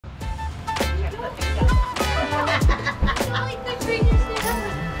like the greatest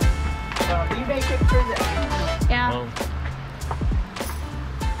thing ever. You make pictures. Yeah.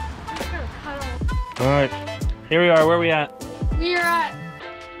 All right, here we are. Where are we at? We are at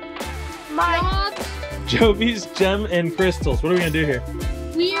Joby's Gem and Crystals. What are we gonna do here?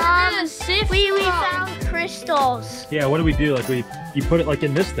 We are gonna sift. We found crystals. Yeah, what do we do? Like you put it like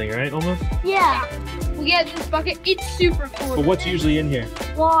in this thing, right? Almost. Yeah. We get this bucket. It's super cool. But what's usually in here?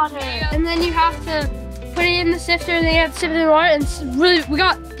 Water. And then you have to put it in the sifter, and then you have to sift it in the water. And it's really, we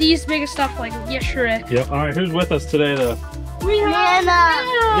got these big stuff like yesterday. Yep. All right, who's with us today, though? Nana.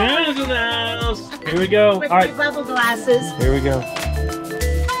 Nana's in the house. Here we go. With All right. bubble glasses. Here we go.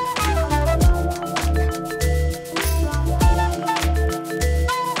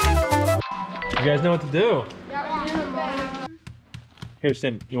 You guys know what to do. Here,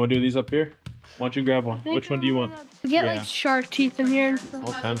 Sam, you want to do these up here? Why don't you grab one? Which one do you want? We get Yeah. like shark teeth in here.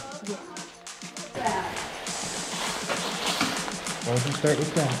 Okay. Why don't you start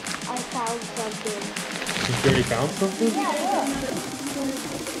with that? I found something. You already found something?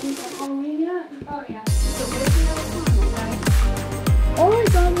 Oh my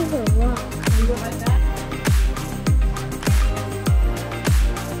god, there's a rock. You go like that?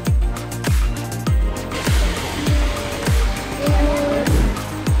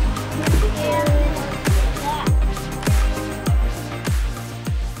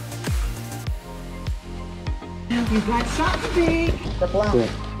 You got something big. The black. Yeah,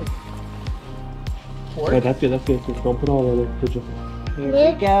 that's good. That's good. Just don't put all the other pigeon. Here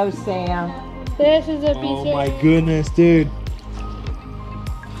we go, Sam. This is a piece Oh my goodness, dude.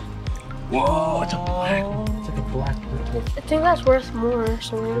 Whoa, it's a black purple. I think that's worth more or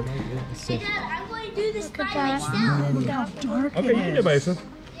something. Dad, I'm going to do this by myself. Look how dark Okay, it you can do is. Mason.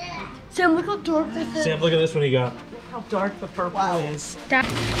 Sam, look how dark this is. Sam, look at this one you got. How dark the purple is. That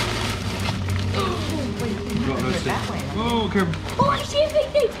way. Oh, careful. Oh, I see a big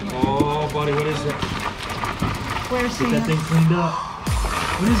thing. Oh, buddy, what is it? Where's Get that Sam? thing cleaned up.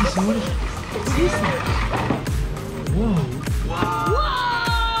 What is this? What is it? What is that? Whoa.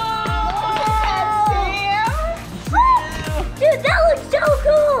 Dude, that looks so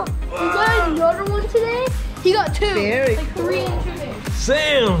cool. You got another one today? He got two. Very like 3 and 2 days.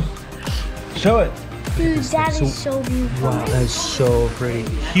 Sam! Show it. Dude, that is so beautiful. Wow, that's so pretty.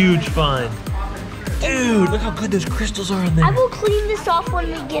 Huge find. Dude, look how good those crystals are in there. I will clean this off when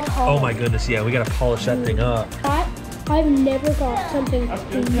we get home. Oh my goodness, yeah, we gotta polish that thing up. I've never got something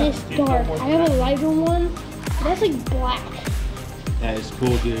this dark. I have a lighter one. That's like black. That is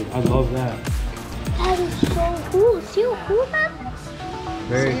cool, dude. I love that. That is so cool. See how cool that is?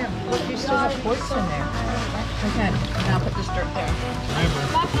 Very. Sam, look, you still have quartz in there. Okay, now put this dirt there. Remember.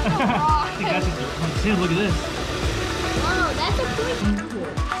 I think that's a Sam, look at this. Whoa, that's a cool.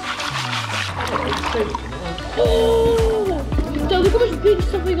 Oh! So look how much big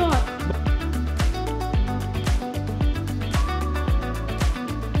stuff we got.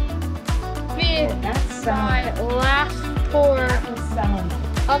 That's My last tour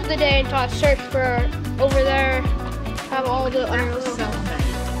of the day until I search for over there. Have all the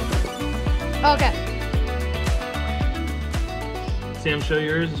Okay. Sam, show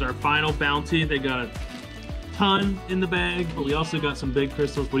yours. This is our final bounty. They got a ton in the bag, but we also got some big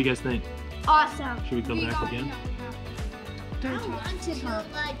crystals. What do you guys think? Awesome. Should we come back again? I want to come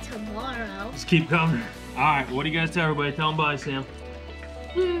by tomorrow. Let's keep coming. All right, what do you guys tell everybody? Tell them bye, Sam.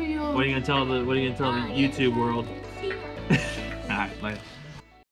 What are you gonna tell the YouTube world? All right, later.